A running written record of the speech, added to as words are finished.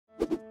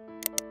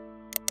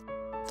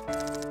তো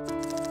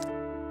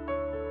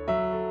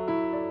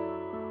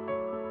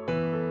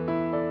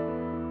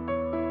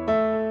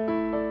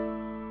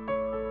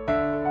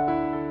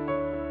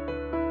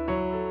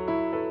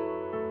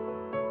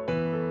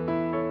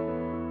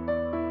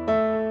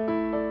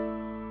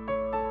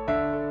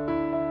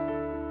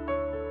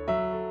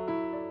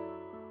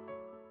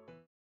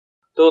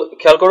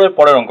খেয়াল করো এর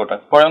পরের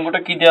অঙ্কটা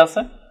কি দেয়া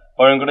আছে?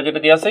 পরের অঙ্কটা যেটা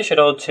দেয়া আছে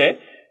সেটা হচ্ছে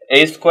a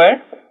স্কয়ার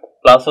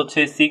প্লাস হচ্ছে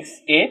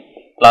 6a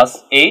plus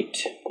 8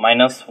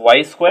 minus y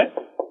square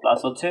plus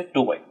হচ্ছে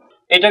 2y।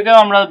 এটাকেও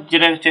আমরা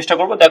যেটা চেষ্টা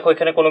করব, দেখো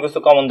এখানে কোনো কিছু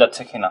কমন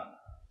যাচ্ছে কিনা।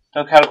 তো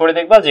খেয়াল করে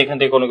দেখবা যে এখান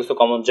থেকে কোনো কিছু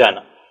কমন যায়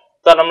না।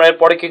 তাহলে আমরা এর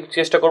পরে কি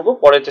চেষ্টা করব?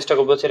 পরে চেষ্টা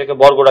করব হচ্ছে এটাকে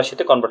বর্গ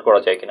রাশিতে কনভার্ট করা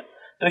যায় কিনা।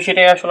 তো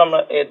সেটাই আসলে আমরা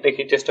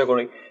দেখি, চেষ্টা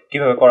করি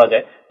কিভাবে করা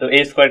যায়। তো a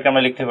স্কয়ারকে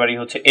আমরা লিখতে পারি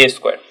হচ্ছে a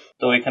স্কয়ার।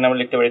 তো এখানে আমরা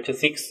লিখতে পারি হচ্ছে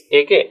 6a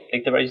কে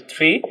লিখতে পারি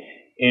 3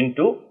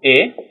 ইনটু a।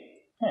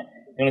 হ্যাঁ,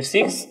 এখানে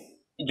 6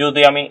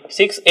 যদি আমি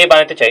 6a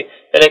বানাতে চাই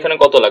তাহলে এখানে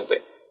কত লাগবে?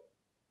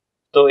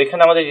 তো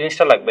এখানে আমাদের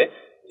জিনিসটা লাগবে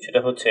সেটা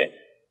হচ্ছে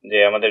যে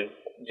আমাদের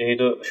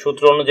যেহেতু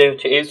সূত্র অনুযায়ী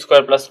হচ্ছে a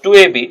স্কয়ার প্লাস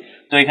 2ab,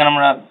 তো এখানে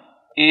আমরা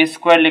a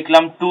স্কয়ার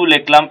লিখলাম, 2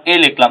 লিখলাম, a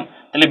লিখলাম,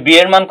 তাহলে b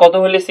এর মান কত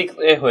হলে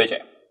 6a হয়ে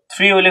যায়?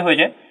 3 হলে হয়ে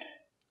যায়,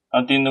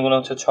 আর 3 দুগুণ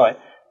হচ্ছে 6।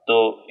 তো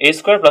a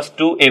স্কয়ার প্লাস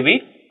 2ab,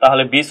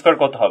 তাহলে b স্কয়ার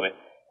কত হবে?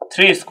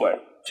 3 স্কয়ার।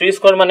 3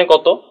 স্কয়ার মানে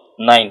কত?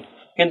 9।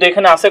 কিন্তু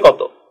এখানে আছে কত?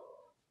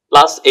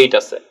 প্লাস 8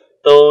 আছে।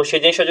 তো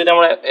সেই জিনিসটা যদি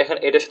আমরা এখানে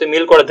এটার সাথে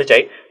মিল করাতে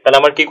চাই তাহলে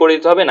আমার কি করে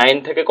দিতে হবে? 9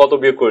 থেকে কত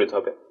বিয়োগ করে দিতে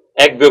হবে?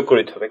 1 বিয়োগ করে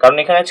দিতে হবে, কারণ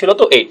এখানে ছিল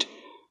তো 8।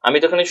 আমি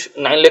তো এখানে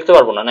 9 লিখতে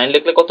পারবো না। 9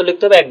 লিখলে কত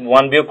লিখতে হবে?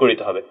 1 বিয়োগ করে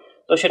দিতে হবে।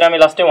 তো সেটা আমি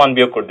লাস্টে 1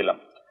 বিয়োগ করে দিলাম।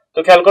 তো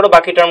খেয়াল করো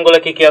বাকি টার্মগুলো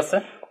কি কি আছে।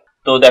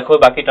 তো দেখো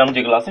বাকি টার্ম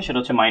যেগুলো আছে সেটা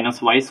হচ্ছে minus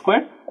y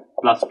square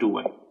plus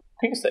 2y।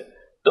 ঠিক আছে,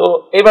 তো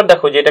এবার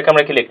দেখো যে এটাকে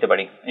আমরা কি লিখতে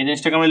পারি। এই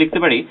জিনিসটাকে আমরা লিখতে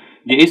পারি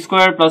যে a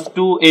square plus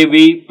 2ab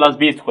plus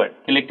b square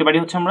কি লিখতে পারি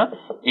হচ্ছে আমরা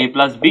a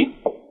plus b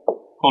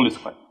whole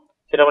square,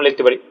 সেটা আমরা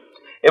লিখতে পারি।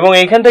 এবং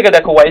এইখান থেকে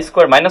দেখো y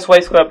square minus y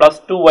square plus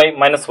 2y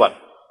minus 1,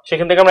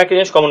 সেখান থেকে আমরা একটা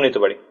জিনিস কমন নিতে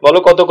পারি। বলো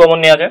কত কমন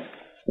নেওয়া যায়?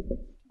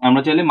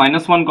 আমরা চাইলে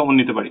মাইনাস 1 কমন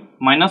নিতে পারি।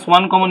 মাইনাস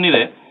 1 কমন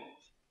নিলে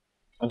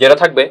যেটা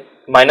থাকবে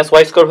মাইনাস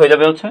y স্কয়ার হয়ে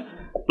যাবে হচ্ছে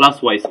প্লাস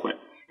y স্কয়ার,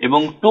 এবং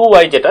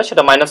 2y যেটা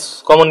সেটা মাইনাস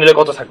কমন নিলে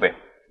কত থাকবে?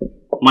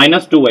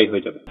 মাইনাস 2y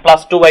হয়ে যাবে।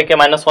 প্লাস 2y কে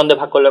মাইনাস 1 দিয়ে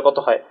ভাগ করলে কত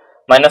হয়?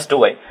 Minus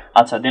 2y।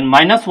 আচ্ছা, দেন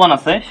মাইনাস 1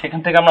 আছে, সেখান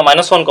থেকে আমরা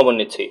মাইনাস 1 কমন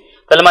নিচ্ছি,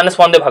 তাহলে মাইনাস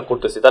 1 দিয়ে ভাগ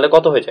করতেছি, তাহলে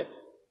কত হয়ে যায়?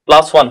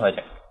 প্লাস 1 হয়ে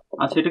যায়।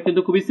 আচ্ছা, এটা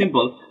কিন্তু খুবই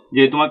সিম্পল,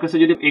 যে তোমার কাছে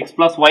যদি x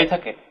প্লাস y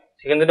থাকে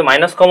সেখান থেকে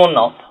মাইনাস কমন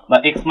নাও, বা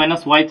x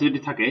মাইনাস y যদি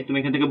থাকে তুমি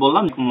এখান থেকে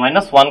বললাম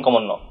মাইনাস 1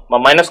 কমন নাও বা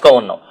মাইনাস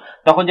কমন নাও,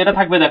 তখন যেটা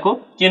থাকবে দেখো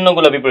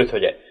চিহ্নগুলো বিপরীত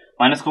হয়ে যায়।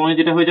 মাইনাস কমনে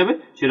যেটা হয়ে যাবে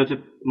সেটা হচ্ছে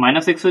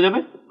মাইনাস x হয়ে যাবে,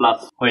 প্লাস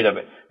হয়ে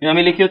যাবে।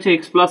 আমি লিখি হচ্ছে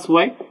x প্লাস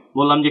y,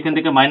 বললাম যে এখান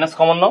থেকে মাইনাস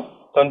কমন নাও,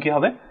 তখন কি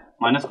হবে?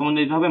 মাইনাস কমন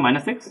নিতে হবে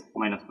মাইনাস x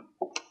মাইনাস y।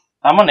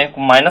 তার মানে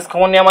মাইনাস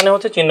কমন নেওয়া মানে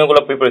হচ্ছে চিহ্নগুলো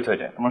বিপরীত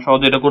হয়ে যায়। তোমরা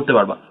সহজে এটা করতে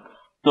পারবা।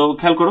 তো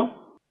খেয়াল করো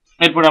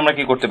এরপরে আমরা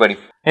কি করতে পারি।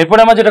 এরপরে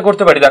আমরা যেটা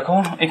করতে পারি, দেখো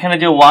এখানে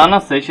যে 1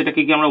 আছে সেটা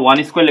কি আমরা 1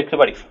 স্কয়ার লিখতে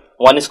পারি।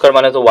 1 স্কয়ার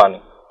মানে তো 1,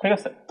 ঠিক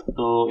আছে।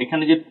 তো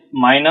এখানে যে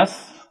মাইনাস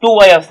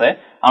 2y আছে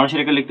আমরা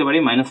সেটাকে লিখতে পারি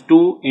মাইনাস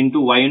 2 ইন্টু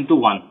y ইন্টু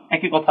 1,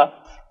 একই কথা।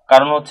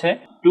 কারণ হচ্ছে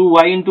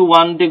 2y ইন্টু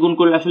 1 দিয়ে গুণ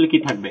করলে আসলে কি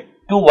থাকবে?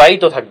 2y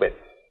তো থাকবে।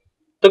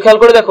 তো খেয়াল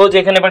করে দেখো যে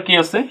এখানে এবার কি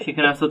আছে,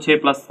 সেখানে আছে হচ্ছে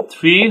plus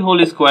 3 whole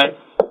square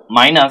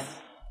minus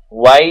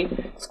y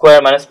square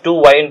minus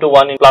 2y into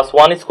 1 plus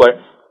 1 square,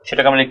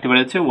 সেটাকে আমরা লিখতে পারি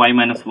হচ্ছে y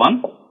মাইনাস 1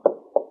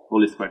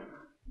 হোল স্কয়ার।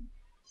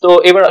 তো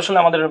এবার আসলে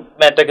আমাদের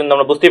ম্যাথটা কিন্তু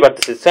আমরা বুঝতেই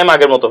পারতেছি সেম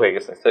আগের মতো হয়ে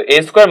গেছে। তো a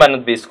square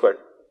minus b square,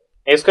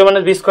 a square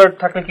minus b square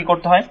থাকলে কি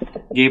করতে হয়?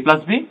 যে a plus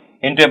b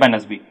into a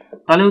minus b,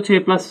 তাহলে হচ্ছে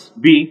a প্লাস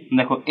b,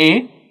 দেখো a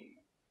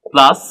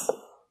প্লাস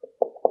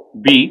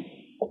b,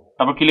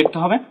 তারপর কি লিখতে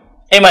হবে?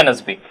 a মাইনাস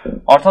b,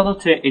 অর্থাৎ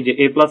হচ্ছে এই যে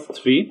a প্লাস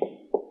 3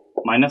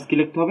 মাইনাস কি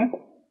লিখতে হবে?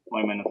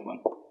 y minus 1।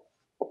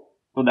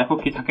 তো দেখো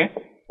কি থাকে?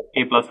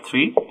 a plus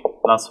 3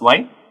 plus y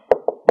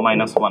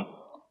minus 1,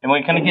 এবং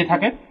এখানে কি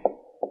থাকে?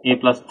 a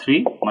plus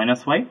 3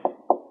 minus y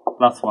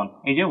plus 1।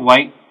 এই যে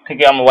y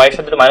থেকে আমরা y এর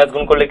সাথে মাইনাস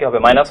গুণ করলে কি হবে?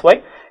 মাইনাস y,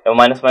 এবং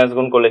মাইনাস মাইনাস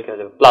গুণ করলে কি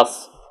হবে? প্লাস।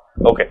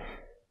 ওকে,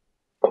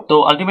 তো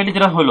আলটিমেটলি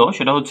যেটা হলো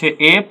সেটা হচ্ছে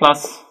a প্লাস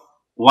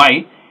y,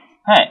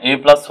 হ্যাঁ a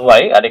প্লাস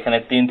y, আর এখানে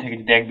 3 থেকে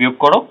যদি 1 বিয়োগ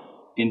করো,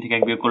 3 থেকে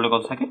 1 বিয়োগ করলে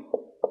কত থাকে?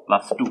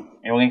 প্লাস 2।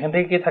 এবং এখান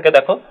থেকে কি থাকে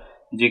দেখো,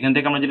 যে এখান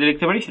থেকে আমরা যেটা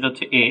লিখতে পারি সেটা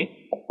হচ্ছে a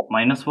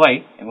মাইনাস y,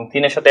 এবং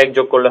 3 এর সাথে 1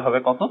 যোগ করলে হবে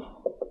কত?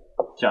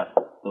 4।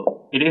 তো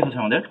এটাই হচ্ছে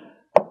আমাদের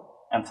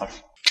অ্যান্সার।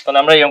 তাহলে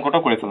আমরা এই অঙ্কটা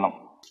করে ফেললাম।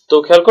 তো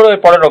খেয়াল করো এই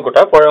পরের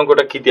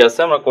অঙ্কটা কি দিয়ে আছে,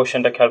 আমরা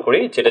কোশ্চেনটা খেয়াল করি।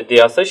 যেটা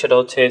দিয়ে আছে সেটা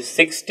হচ্ছে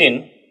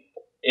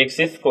 16x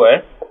square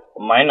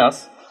minus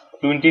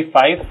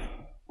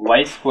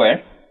 25y square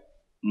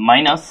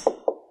minus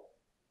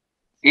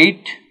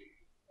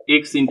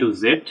 8x into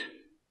z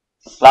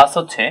plus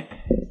হচ্ছে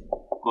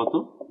কত?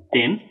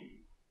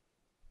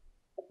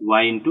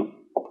 10y into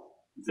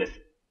z।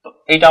 তো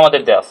এইটা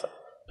আমাদের দেওয়া আছে।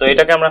 তো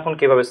এটাকে আমরা এখন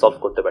কিভাবে সলভ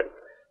করতে পারি?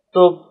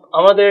 তো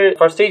আমাদের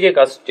ফার্স্টেই যে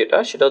কাজ যেটা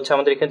সেটা হচ্ছে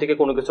আমাদের এখান থেকে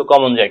কোনো কিছু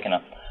কমন যায় কিনা।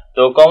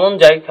 তো কমন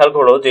যায়, খেয়াল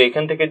করো যে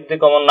এখান থেকে যদি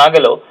কমন না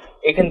গেলেও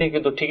এখান থেকে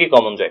কিন্তু ঠিকই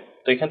কমন যায়।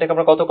 তো এখান থেকে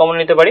আমরা কত কমন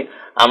নিতে পারি?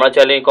 আমরা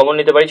চাইলে কমন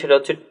নিতে পারি সেটা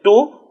হচ্ছে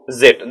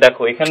জেড।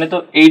 দেখো এখানে তো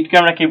 8 কে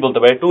আমরা কি বলতে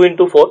পারি 2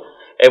 ইন্টু 4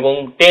 এবং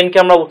 10 কে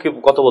আমরা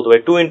কত বলতে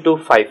পারি 2 ইন্টু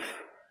 5।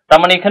 তার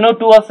মানে এখানেও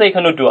 2 আছে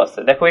এখানেও 2 আছে।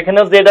 দেখো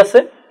এখানেও জেড আছে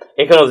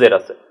এখানেও জেড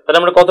আছে, তাহলে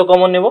আমরা কত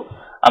কমন নেব?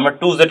 আমরা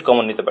 2z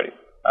কমন নিতে পারি।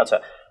 আচ্ছা,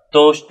 তো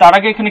তার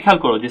আগে এখানে খেয়াল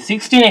করো যে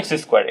 16x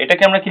স্কয়ার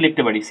এটাকে আমরা কি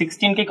লিখতে পারি?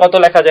 16 কে কত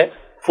লেখা যায়?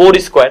 4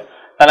 স্কয়ার।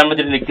 তাহলে আমরা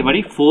যেটা লিখতে পারি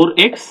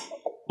 4x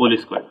whole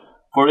square.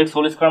 4x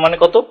whole square মানে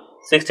কত?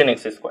 16x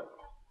square.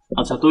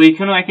 আচ্ছা, তো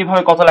এখানেও একই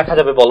ভাবে কত লেখা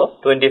যাবে বলো?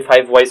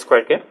 25y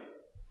স্কয়ার কে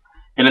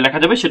এটা লেখা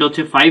যাবে, সেটা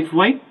হচ্ছে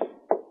 5y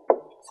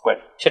স্কয়ার,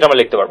 সেটা আমরা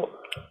লিখতে পারবো।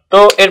 তো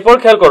এরপর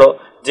খেয়াল করো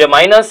যে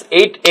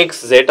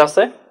 -8xz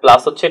আছে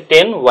প্লাস হচ্ছে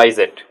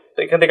 10yz। তো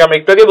এখান থেকে আমরা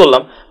একটু আগে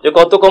বললাম যে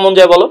কত কমন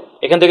যায় বলো?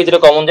 এখান থেকে যেটা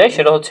কমন যায়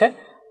সেটা হচ্ছে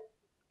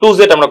 2z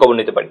আমরা কমন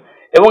নিতে পারি।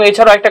 এবং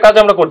এছাড়াও একটা কাজ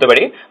আমরা করতে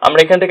পারি, আমরা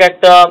এখান থেকে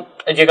একটা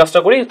যে কাজটা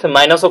করি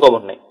মাইনাসও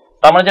কমন নেই।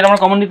 তো আমরা যেটা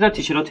আমরা কমন নিতে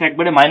যাচ্ছি সেটা হচ্ছে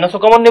একবারে মাইনাসও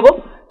কমন নেব,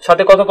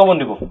 সাথে কত কমন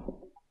নিব?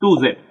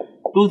 2z।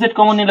 2z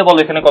কমন নিলে বলো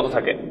এখানে কত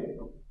থাকে?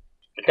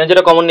 এখানে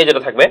যেটা কমন নিয়ে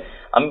যেটা থাকবে,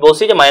 আমি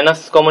বলছি যে মাইনাস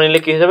কমন নিলে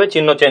কি হয়ে যাবে?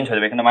 চিহ্ন চেঞ্জ হয়ে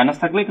যাবে। এখানে মাইনাস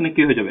থাকলে এখানে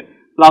কি হয়ে যাবে?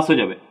 প্লাস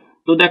হয়ে যাবে।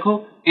 তো দেখো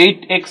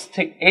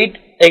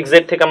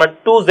 8xz থেকে আমরা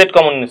 2z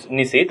কমন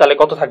নিছি, তাহলে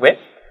কত থাকবে?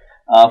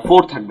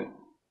 4 থাকবে।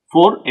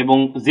 4 এবং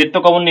z তো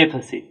কমন নিয়ে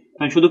ফেলছি,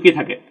 শুধু কি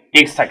থাকে?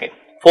 x থাকে,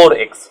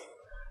 4x।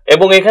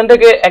 এবং এখান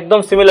থেকে একদম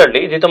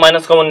সিমিলারলি যেহেতু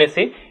মাইনাস কমন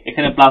নিছি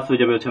এখানে প্লাস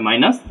হয়ে যাবে হচ্ছে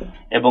মাইনাস,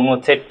 এবং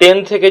হচ্ছে 10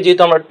 থেকে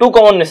যেহেতু আমরা 2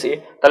 কমন নিছি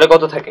তাহলে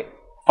কত থাকে?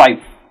 5।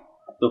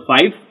 তো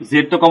 5 z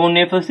তো কমন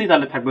নিয়ে ফেলছি,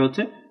 তাহলে থাকবে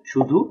হচ্ছে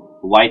শুধু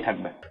y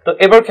থাকবে। তো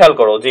এবার খেয়াল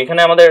করো যে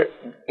এখানে আমাদের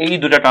এই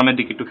দুটো টার্মের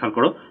দিকে একটু খেয়াল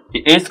করো যে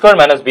a square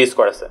minus b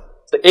square আছে।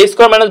 তো a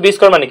square minus b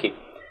square মানে কি?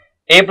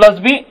 a প্লাস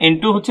b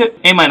ইনটু হচ্ছে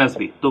a মাইনাস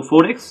b। তো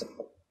 4x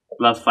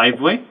plus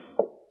 5y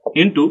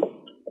into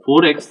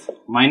 4x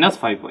minus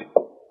 5y,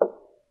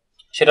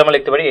 সেটা আমরা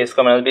লিখতে পারি a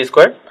square minus b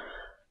square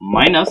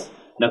minus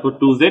দেখো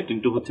 2z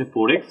ইনটু হচ্ছে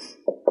 4x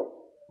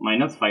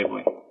মাইনাস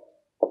 5y।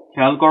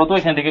 খেয়াল করো তো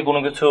এখান থেকে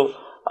কোনো কিছু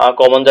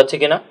কমন যাচ্ছে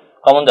কিনা?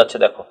 কমন যাচ্ছে,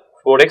 দেখো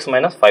 4x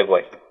minus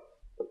 5y,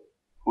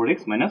 4x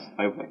minus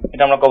 5y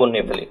এটা আমরা কমন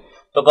নিয়ে ফেলি।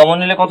 তো কমন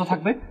নিলে কত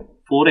থাকবে?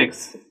 4x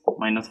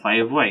minus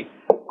 5y।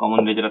 কমন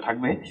নিলে যেটা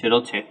থাকবে সেটা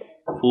হচ্ছে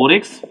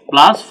 4x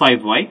প্লাস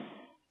 5y।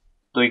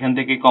 তো এখান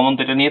থেকে কমন তো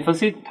এটা নিয়ে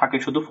ফেলছি, থাকে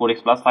শুধু 4x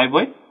প্লাস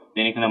 5y,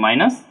 দেন এখানে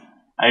মাইনাস,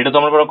 আর এটা তো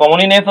আমরা পুরো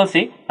কমনই নিয়ে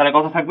ফেলছি, তাহলে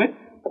কত থাকবে?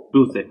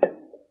 2z।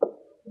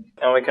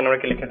 আমরা এখানে আমরা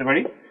কি লিখতে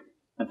পারি?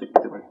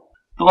 লিখতে পারি।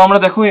 তো আমরা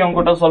দেখো এই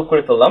অঙ্কটা সলভ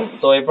করে ফেললাম।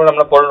 তো এরপর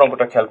আমরা পরের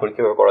অঙ্কটা খেয়াল করি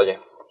কিভাবে করা যায়।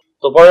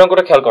 তো পরের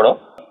অঙ্কটা খেয়াল করো,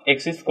 x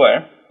স্কয়ার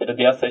যেটা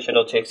দেওয়া আছে সেটা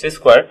হচ্ছে x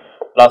স্কয়ার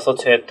প্লাস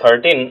হচ্ছে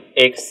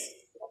 13x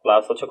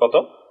প্লাস হচ্ছে কত?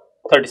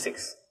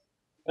 36।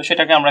 তো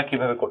সেটাকে আমরা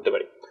কিভাবে করতে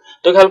পারি?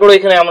 তো খেয়াল করো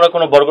এখানে আমরা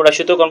কোনো বর্গ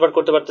রাশিতেও কনভার্ট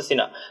করতে পারতেছি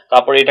না,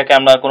 তারপরে এটাকে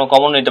আমরা কোনো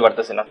কমন নিতে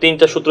পারতেছি না।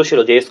 তিনটা সূত্র ছিল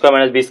যে a square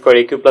minus b square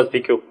a cube plus b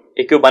cube,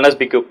 a cube minus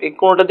b cube, এই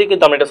কোনোটা দিয়ে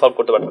কিন্তু আমরা এটা সলভ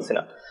করতে পারতেছি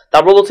না।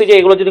 তারপর বলছি যে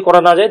এগুলো যদি করা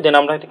না যায় দেন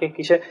আমরা এটাকে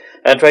কিসে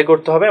ট্রাই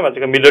করতে হবে?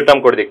 আমাদেরকে মিডল টার্ম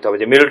করে দেখতে হবে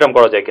যে মিডল টার্ম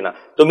করা যায় কিনা।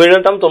 তো মিডল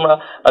টার্ম তোমরা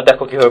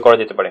দেখো কিভাবে করা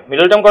যেতে পারে।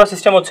 মিডল টার্ম করার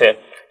সিস্টেম হচ্ছে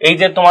এই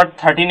যে তোমার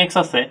 13x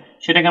আছে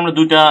সেটাকে আমরা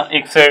দুইটা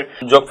x এর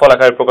যোগফল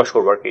আকারে প্রকাশ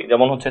করব আর কি।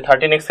 যেমন হচ্ছে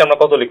 13x কে আমরা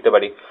কত লিখতে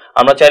পারি?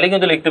 আমরা চাইলে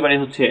কিন্তু লিখতে পারি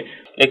হচ্ছে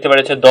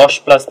 10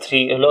 প্লাস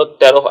 3 হলো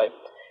 13 হয়।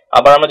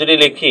 আবার আমরা যদি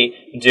লিখি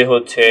যে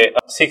হচ্ছে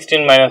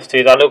 16 মাইনাস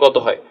 3 তাহলে কত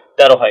হয়?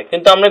 13 হয়।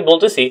 কিন্তু আমরা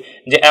বলতেছি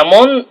যে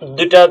এমন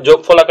দুইটা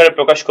যোগফল আকারে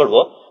প্রকাশ করব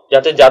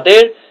যাতে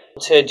যাদের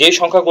হচ্ছে যে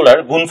সংখ্যাগুলোর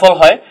গুণফল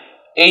হয়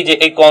এই যে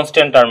এই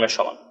কনস্ট্যান্ট টার্মের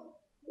সমান।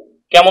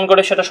 কেমন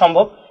করে সেটা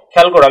সম্ভব?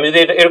 খেয়াল করো, আমি যদি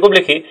এটা এরকম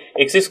লিখি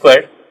x স্কয়ার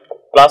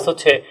প্লাস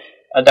হচ্ছে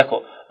দেখো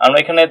আমরা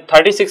এখানে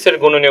 36 এর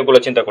গুণনীয়কগুলো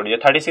চিন্তা করি যে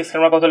 36 কে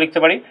আমরা কত লিখতে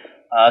পারি?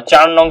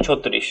 4 নং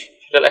 36,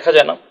 সেটা লেখা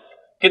যায় না।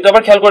 কিন্তু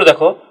আবার খেয়াল করে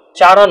দেখো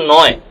 4 আর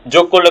 9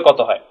 যোগ করলে কত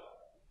হয়?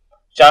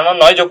 4 আর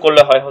 9 যোগ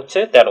করলে হয় হচ্ছে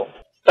 13।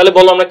 তাহলে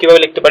বলো আমরা কিভাবে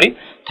লিখতে পারি?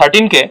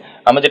 13 কে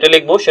আমরা যেটা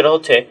লিখবো সেটা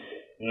হচ্ছে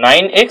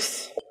 9x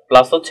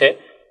প্লাস হচ্ছে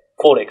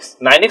 4x।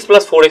 9x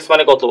প্লাস 4x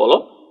মানে কত বলো?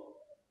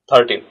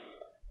 13,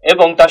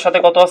 এবং তার সাথে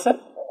কত আছে?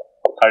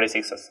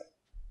 36 আছে।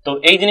 তো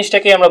এই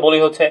জিনিসটাকে আমরা বলি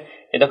হচ্ছে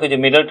দেখো যে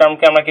মিডল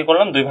টার্মকে আমরা কি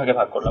করলাম? দুই ভাগে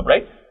ভাগ করলাম,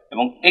 রাইট?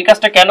 এবং এই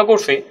কাজটা কেন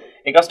করছি?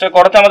 এই কাজটা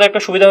করাতে আমাদের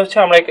একটা সুবিধা হচ্ছে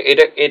আমরা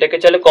এটাকে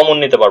চাইলে কমন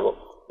নিতে পারবো।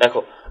 দেখো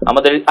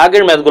আমাদের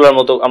আগের ম্যাথগুলোর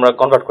মতো আমরা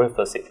কনভার্ট করে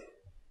ফেলছি।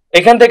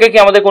 এখান থেকে কি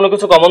আমাদের কোনো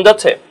কিছু কমন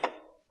যাচ্ছে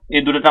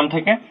এই দুটো টার্ম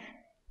থেকে?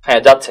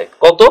 হ্যাঁ যাচ্ছে।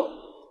 কত?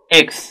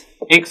 x,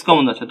 x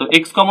কমন যাচ্ছে। তো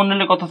x কমন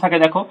নিলে কত থাকে?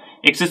 দেখো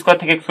x স্কয়ার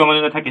থেকে x কমন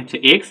নিলে থাকে হচ্ছে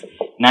x,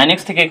 9x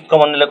থেকে x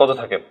কমন নিলে কত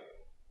থাকে?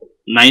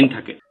 9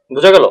 থাকে।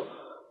 বুঝা গেল?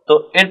 তো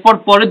এরপর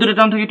পরের দুটো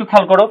টার্ম থেকে একটু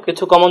খেয়াল করো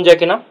কিছু কমন যায়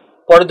কিনা।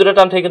 পরের দুটো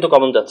টার্ম থেকে কিন্তু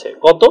কমন যাচ্ছে।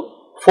 কত?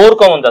 4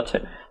 কমন যাচ্ছে।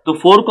 তো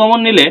 4 কমন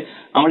নিলে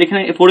আমার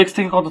এখানে 4x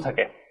থেকে কত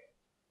থাকে?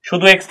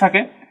 শুধু x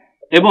থাকে।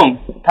 এবং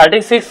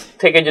 36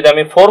 থেকে যদি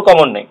আমি 4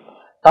 কমন নেই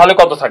তাহলে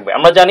কত থাকবে?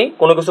 আমরা জানি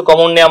কোনো কিছু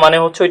কমন নেওয়া মানে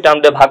হচ্ছে ওই টার্ম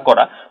দিয়ে ভাগ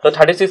করা। তো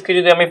 36 কে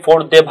যদি আমি 4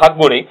 দিয়ে ভাগ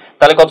করি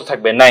তাহলে কত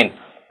থাকবে? 9।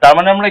 তার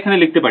মানে আমরা এখানে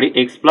লিখতে পারি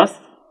x প্লাস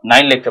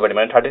 9 লিখতে পারি।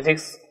 মানে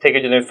 36 থেকে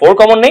যদি আমি 4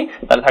 কমন নেই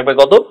তাহলে থাকবে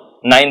কত?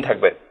 9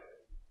 থাকবে।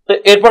 তো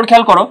এরপর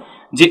খেয়াল করো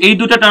যে এই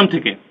দুটো টার্ম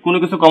থেকে কোনো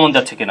কিছু কমন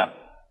যাচ্ছে কিনা।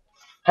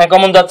 হ্যাঁ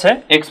কমন যাচ্ছে।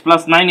 x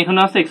প্লাস 9 এখানে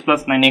আছে, x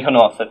প্লাস 9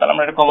 এখানেও আছে, তাহলে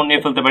আমরা এটা কমন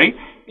নিয়ে ফেলতে পারি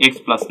x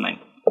প্লাস 9।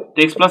 তো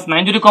x প্লাস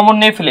 9 যদি কমন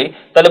নিয়ে ফেলি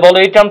তাহলে বলো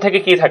এই টার্ম থেকে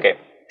কি থাকে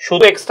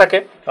শুধু x থাকে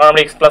কারণ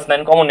আমরা x প্লাস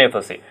 9 কমন নিয়ে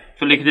ফেলছি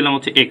তো লিখে দিলাম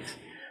হচ্ছে x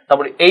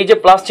তারপর এই যে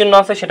প্লাস চিহ্ন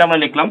আছে সেটা আমরা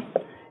লিখলাম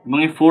এবং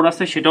এই 4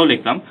 আছে সেটাও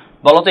লিখলাম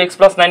বলো তো x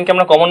প্লাস 9 কে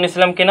আমরা কমন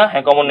নিয়েছিলাম কিনা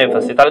হ্যাঁ কমন নিয়ে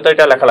ফেলছি তাহলে তো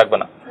এটা লেখা লাগবে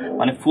না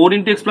মানে 4 ×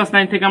 x প্লাস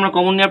 9 থেকে আমরা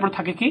কমন নেওয়ার পর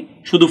থাকে কি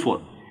শুধু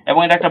 4 এবং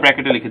এটা একটা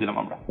ব্র্যাকেটে লিখে দিলাম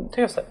আমরা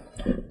ঠিক আছে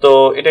তো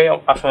এটাই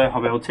আসলে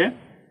হবে হচ্ছে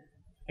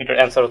এটার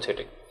অ্যানসার হচ্ছে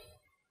এটাই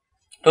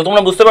তো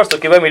তোমরা বুঝতে পারছো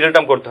কিভাবে মিডল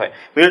টার্ম করতে হয়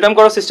মিডল টার্ম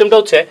করার সিস্টেমটা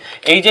হচ্ছে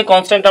এই যে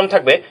কনস্ট্যান্ট টার্ম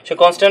থাকবে সেই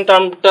কনস্ট্যান্ট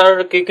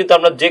টার্মটাকে কিন্তু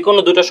আমরা যে কোনো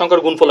দুটো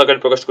সংখ্যার গুণফল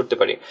আকারে প্রকাশ করতে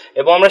পারি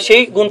এবং আমরা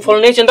সেই গুণফল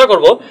নিয়ে চিন্তা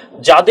করব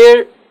যাদের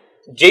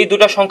যেই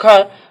দুটো সংখ্যা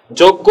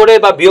যোগ করে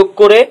বা বিয়োগ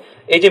করে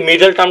এই যে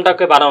মিডল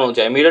টার্মটাকে বানানো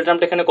যায় মিডল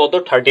টার্মটা এখানে কত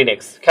 13x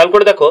খেয়াল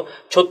করে দেখো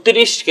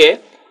 36 কে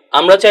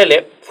আমরা চাইলে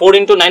 4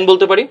 × 9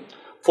 বলতে পারি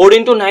 4 ×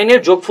 9 এর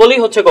যোগফলই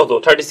হচ্ছে কত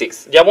 36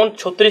 যেমন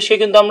 36 কে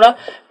কিন্তু আমরা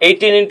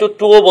 18 ×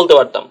 2 ও বলতে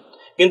পারতাম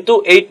কিন্তু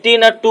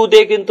 18 আর 2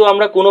 দিয়ে কিন্তু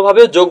আমরা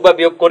কোনোভাবেও যোগ বা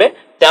বিয়োগ করে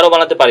 13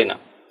 বানাতে পারি না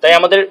তাই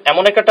আমাদের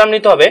এমন একটা টার্ম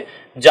নিতে হবে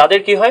যাদের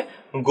কি হয়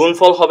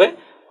গুণফল হবে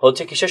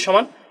হচ্ছে কিসের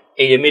সমান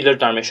এই যে মিডল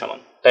টার্মের সমান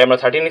তাই আমরা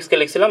 13x কে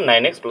লিখছিলাম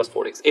 9x +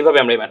 4x এইভাবে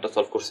আমরা এই ম্যাথটা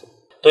সলভ করছি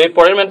তো এই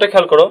পরের ম্যাথটা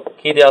খেয়াল করো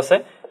কি দেয়া আছে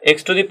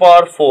x⁴ +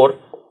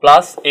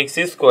 x²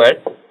 -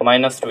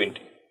 20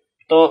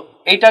 তো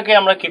এইটাকে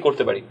আমরা কি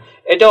করতে পারি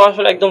এটাও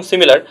আসলে একদম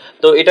সিমিলার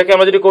তো এটাকে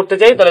আমরা যদি করতে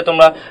চাই তাহলে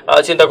তোমরা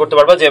চিন্তা করতে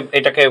পারবা যে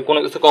এটাকে কোনো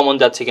কিছু কমন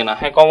যাচ্ছে কিনা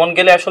হ্যাঁ কমন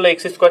গেলে আসলে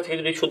x² থেকে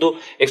যদি শুধু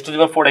x⁴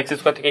 x²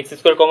 থেকে x²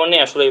 কমন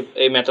নেই আসলে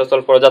এই ম্যাথটা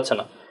সলভ করা যাচ্ছে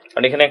না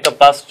কারণ এখানে একটা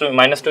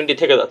 +-20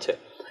 থেকে যাচ্ছে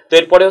তো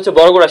এরপরে হচ্ছে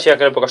বর্গ রাশি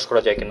আকারে প্রকাশ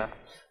করা যায় কিনা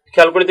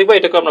খেয়াল করে দেখবো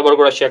এটাকে আমরা বর্গ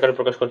রাশি আকারে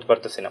প্রকাশ করতে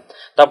পারতেছি না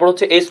তারপর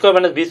হচ্ছে a²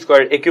 - b²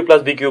 a³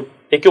 + b³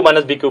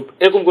 a³ - b³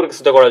 এরকম করে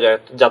কিছুটা করা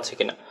যাচ্ছে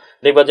কিনা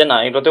দেখবা যে না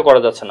এটাতেও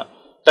করা যাচ্ছে না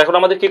তো এখন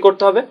আমাদের কি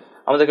করতে হবে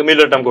আমাদেরকে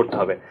মিডল টার্ম করতে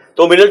হবে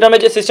তো মিডল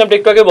টার্মের যে সিস্টেমটা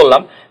একটু আগে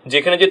বললাম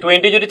যেখানে যে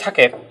 20 যদি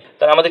থাকে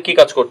তাহলে আমাদের কি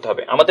কাজ করতে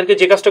হবে আমাদেরকে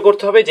যে কাজটা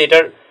করতে হবে যে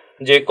এটার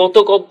যে কত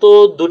কত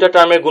দুটো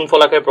টার্মের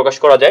গুণফল আকারে প্রকাশ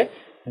করা যায়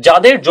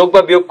যাদের যোগ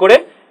বা বিয়োগ করে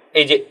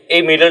এই যে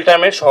এই মিডল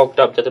টার্মের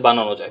সহগটা যাতে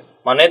বানানো যায়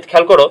মানে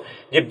খেয়াল করো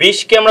যে 20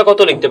 কে আমরা কত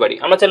লিখতে পারি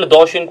আমরা চাইলে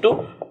 10 ×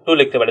 2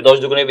 লিখতে পারি 10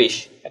 × 2 = 20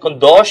 এখন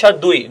 10 আর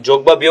 2 যোগ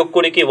বা বিয়োগ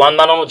করে কি 1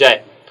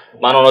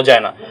 বানানো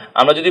যায় না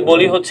আমরা যদি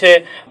বলি হচ্ছে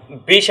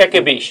 20 × 1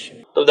 = 20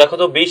 তো দেখো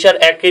তো 20 আর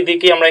 1 এর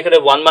দিকে আমরা এখানে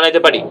 1 বানাইতে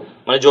পারি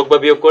মানে যোগ বা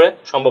বিয়োগ করে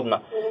সম্ভব না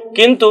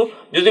কিন্তু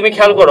যদি তুমি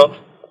খেয়াল করো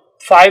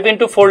 5 ×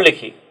 4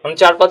 লিখি মানে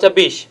 4 × 5 =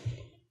 20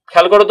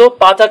 খেয়াল করো তো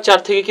 5 আর 4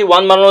 থেকে কি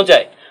 1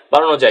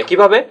 বানানো যায়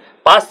কিভাবে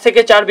 5 থেকে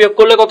 4 বিয়োগ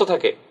করলে কত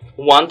থাকে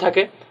 1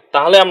 থাকে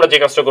তাহলে আমরা যে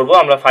কাজটা করব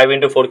আমরা 5 ×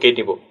 4 কে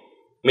দিব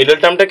মিডল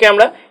টার্মটাকে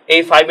আমরা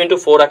এই 5 ×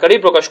 4 আকারেই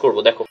প্রকাশ করব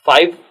দেখো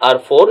 5 আর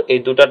 4 এই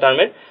দুটো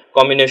টার্মের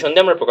কম্বিনেশন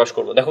দিয়ে আমরা প্রকাশ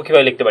করব দেখো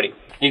কিভাবে লিখতে পারি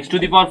x⁴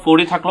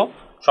 ই থাকলো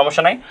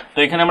সমস্যা নাই তো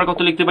এখানে আমরা কত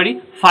লিখতে পারি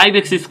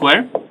 5x²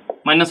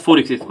 -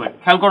 4x²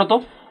 খেয়াল করো তো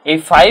এই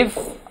 5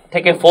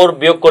 থেকে 4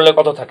 বিয়োগ করলে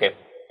কত থাকে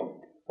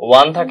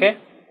 1 থাকে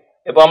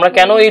এবং আমরা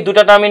কেন এই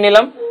দুটো টার্মই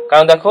নিলাম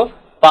কারণ দেখো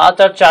 5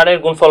 আর 4 এর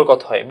গুণফল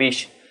কত হয় 20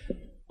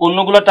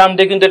 অন্যগুলো টার্ম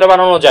দিয়ে কিন্তু এটা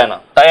বানানো যায় না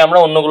তাই আমরা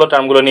অন্যগুলো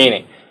টার্মগুলো নিয়ে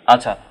নেই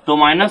আচ্ছা তো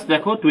মাইনাস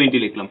দেখো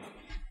 20 লিখলাম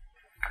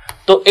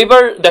তো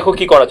এবার দেখো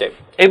কি করা যায়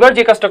এবার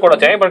যে কাজটা করা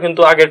যায় এবার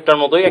কিন্তু আগেরটার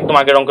মতোই একদম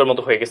আগের অঙ্কের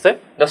মতো হয়ে গেছে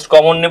জাস্ট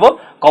কমন নেব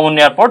কমন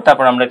নেওয়ার পর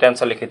তারপর আমরা এটা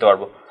অ্যানসার লিখে দিতে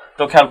পারবো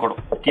তো খেয়াল করো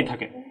কি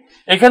থাকে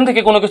এখান থেকে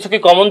কোনো কিছু কি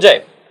কমন যায়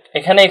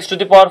এখানে x⁴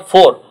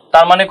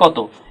 তার মানে কত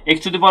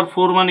x⁴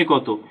 মানে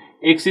কত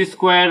x²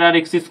 আর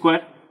x²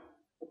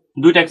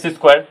 দুইটা x²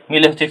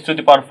 মিলে হচ্ছে x⁴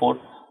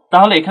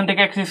 তাহলে এখান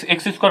থেকে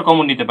x²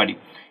 কমন নিতে পারি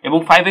এবং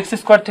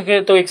 5x² থেকে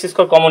তো x²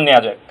 কমন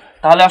নেওয়া যায়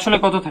তাহলে আসলে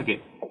কত থাকে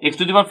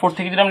x⁴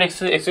 থেকে যদি আমরা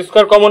x²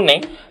 কমন নেই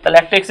তাহলে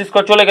একটা x²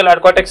 চলে গেলে আর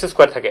কয়টা x²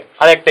 থাকে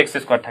আর একটা x²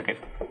 থাকে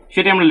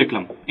সেটাই আমরা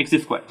লিখলাম x²।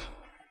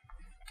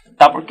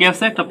 তারপর কি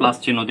আছে একটা প্লাস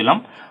চিহ্ন দিলাম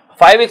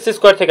 5x²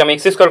 থেকে আমি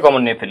x²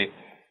 কমন নিয়ে ফেলি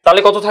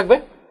তাহলে কত থাকবে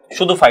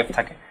শুধু 5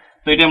 থাকে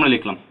তো এটাই আমরা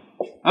লিখলাম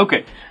ওকে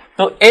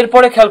তো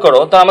এরপরে খেয়াল করো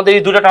তো আমাদের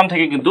এই দুটো টার্ম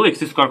থেকে কিন্তু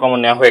x² কমন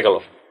নেওয়া হয়ে গেল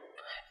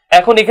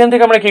এখন এখান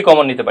থেকে আমরা কি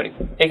কমন নিতে পারি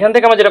এখান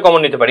থেকে আমরা যেটা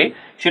কমন নিতে পারি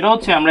সেটা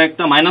হচ্ছে আমরা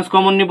একটা মাইনাস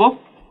কমন নিব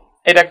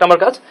এটা একটা আমার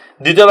কাজ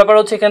দ্বিতীয় ব্যাপার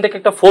হচ্ছে এখান থেকে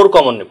একটা 4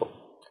 কমন নেব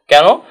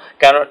কেন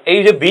কারণ এই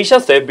যে 20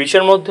 আছে 20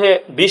 এর মধ্যে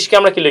 20 কে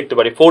আমরা কি লিখতে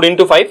পারি 4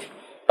 × 5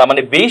 তার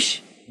মানে 20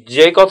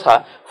 যে কথা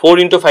 4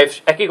 × 5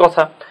 একই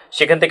কথা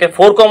সেখান থেকে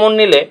 4 কমন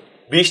নিলে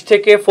 20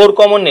 থেকে 4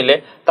 কমন নিলে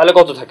তাহলে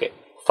কত থাকে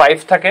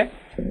 5 থাকে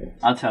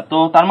আচ্ছা তো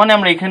তার মানে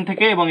আমরা এখান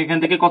থেকে এবং এখান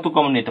থেকে কত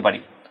কমন নিতে পারি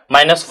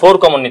 -4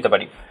 কমন নিতে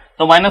পারি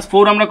তো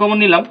 -4 আমরা কমন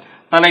নিলাম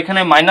তাহলে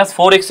এখানে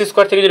 -4x²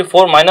 থেকে যদি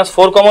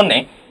 4 কমন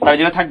নেই তাহলে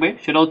যেটা থাকবে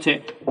সেটা হচ্ছে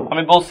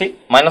আমি বলছি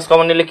মাইনাস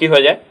কমন নিলে কি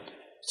হয়ে যায়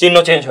চিহ্ন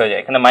চেঞ্জ হয়ে যায়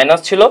এখানে মাইনাস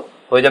ছিল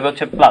হয়ে যাবে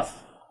হচ্ছে প্লাস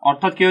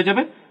অর্থাৎ কি হয়ে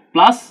যাবে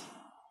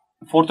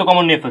 +4 তো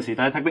কমন নিয়ে ফেলছি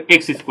তাহলে থাকবে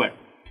x²।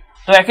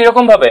 তো একই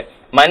রকম ভাবে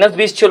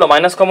 -20 ছিল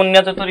মাইনাস কমন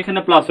নিয়ে তো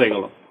এখানে প্লাস হয়ে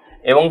গেল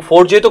এবং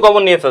 4 যেহেতু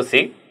কমন নিয়ে ফেলছি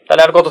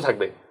তাহলে আর কত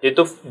থাকবে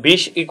যেহেতু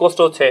 20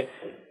 = হচ্ছে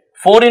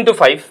 4 ×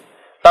 5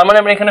 তার মানে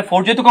আমরা এখানে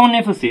 4 যেহেতু কমন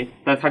নিয়ে ফেলছি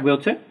তাহলে থাকবে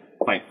হচ্ছে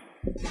 5।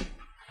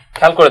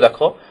 খেয়াল করে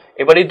দেখো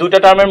এবার এই দুইটা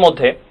টার্মের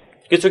মধ্যে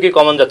কিছু কি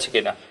কমন যাচ্ছে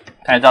কিনা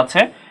হ্যাঁ যাচ্ছে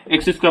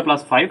x²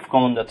 + 5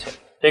 কমন যাচ্ছে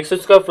তো x²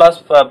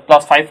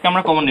 + 5 কে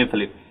আমরা কমন নিয়ে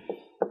ফেলি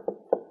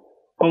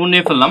কমন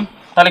নিয়ে ফেললাম।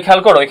 তাহলে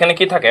খেয়াল করো এখানে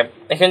কি থাকে,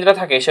 এখানে যেটা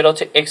থাকে সেটা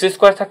হচ্ছে এক্স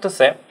স্কোয়ার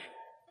থাকতেছে,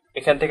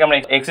 এখান থেকে আমরা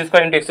x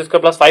square into x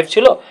square plus 5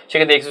 ছিল,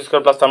 সেখান থেকে এক্স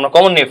স্কোয়ার প্লাস আমরা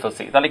কমন নিয়ে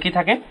ফেলছি, তাহলে কি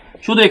থাকে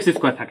শুধু এক্স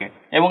স্কোয়ার থাকে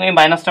এবং এই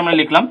মাইনাসটা আমরা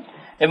লিখলাম।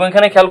 এবং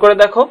এখানে খেয়াল করে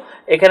দেখো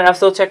এখানে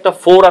আসছে হচ্ছে একটা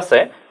 4 আছে,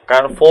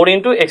 কারণ 4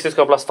 ইন্টু এক্স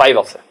স্কোয়ার প্লাস 5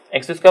 আছে,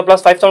 এক্স স্কোয়ার প্লাস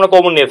 5 আমরা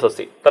কমন নিয়ে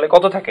ফেলছি, তাহলে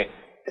কত থাকে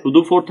শুধু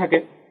 4 থাকে।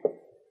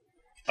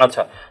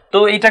 আচ্ছা, তো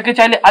এইটাকে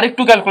চাইলে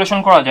আরেকটু ক্যালকুলেশন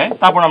করা যায়,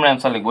 তারপর আমরা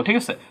অ্যান্সার লিখবো, ঠিক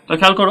আছে। তো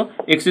খেয়াল করো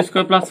এক্স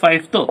স্কোয়ার প্লাস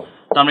 5, তো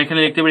আমরা এখানে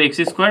লিখতে পারি এক্স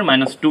স্কোয়ার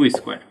মাইনাস 2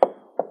 স্কোয়ার,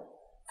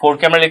 4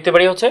 কে আমরা লিখতে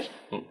পারি হচ্ছে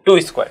 2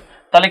 স্কোয়ার।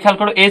 তাহলে খেয়াল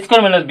করো এ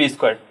স্কোয়ার মাইনাস বি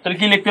স্কোয়ার, তাহলে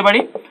কি লিখতে পারি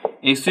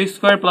এক্স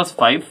স্কোয়ার প্লাস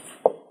 5,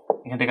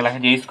 এখান থেকে লেখা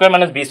যায় এ square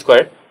minus B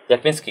square,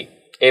 that means কি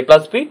এ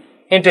প্লাস বি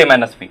ইন্টু এ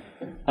মাইনাস বি।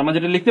 আমরা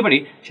যেটা লিখতে পারি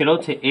সেটা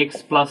হচ্ছে এক্স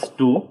প্লাস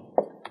 2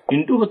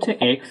 ইন্টু হচ্ছে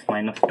এক্স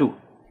মাইনাস 2।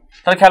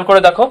 তাহলে খেয়াল করে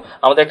দেখো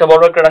আমাদের একটা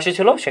বড় একটা রাশি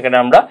ছিল, সেখানে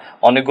আমরা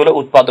অনেকগুলো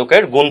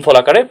উৎপাদকের গুণফল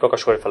আকারে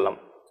প্রকাশ করে ফেললাম।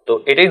 তো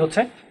এটাই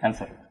হচ্ছে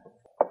অ্যান্সার।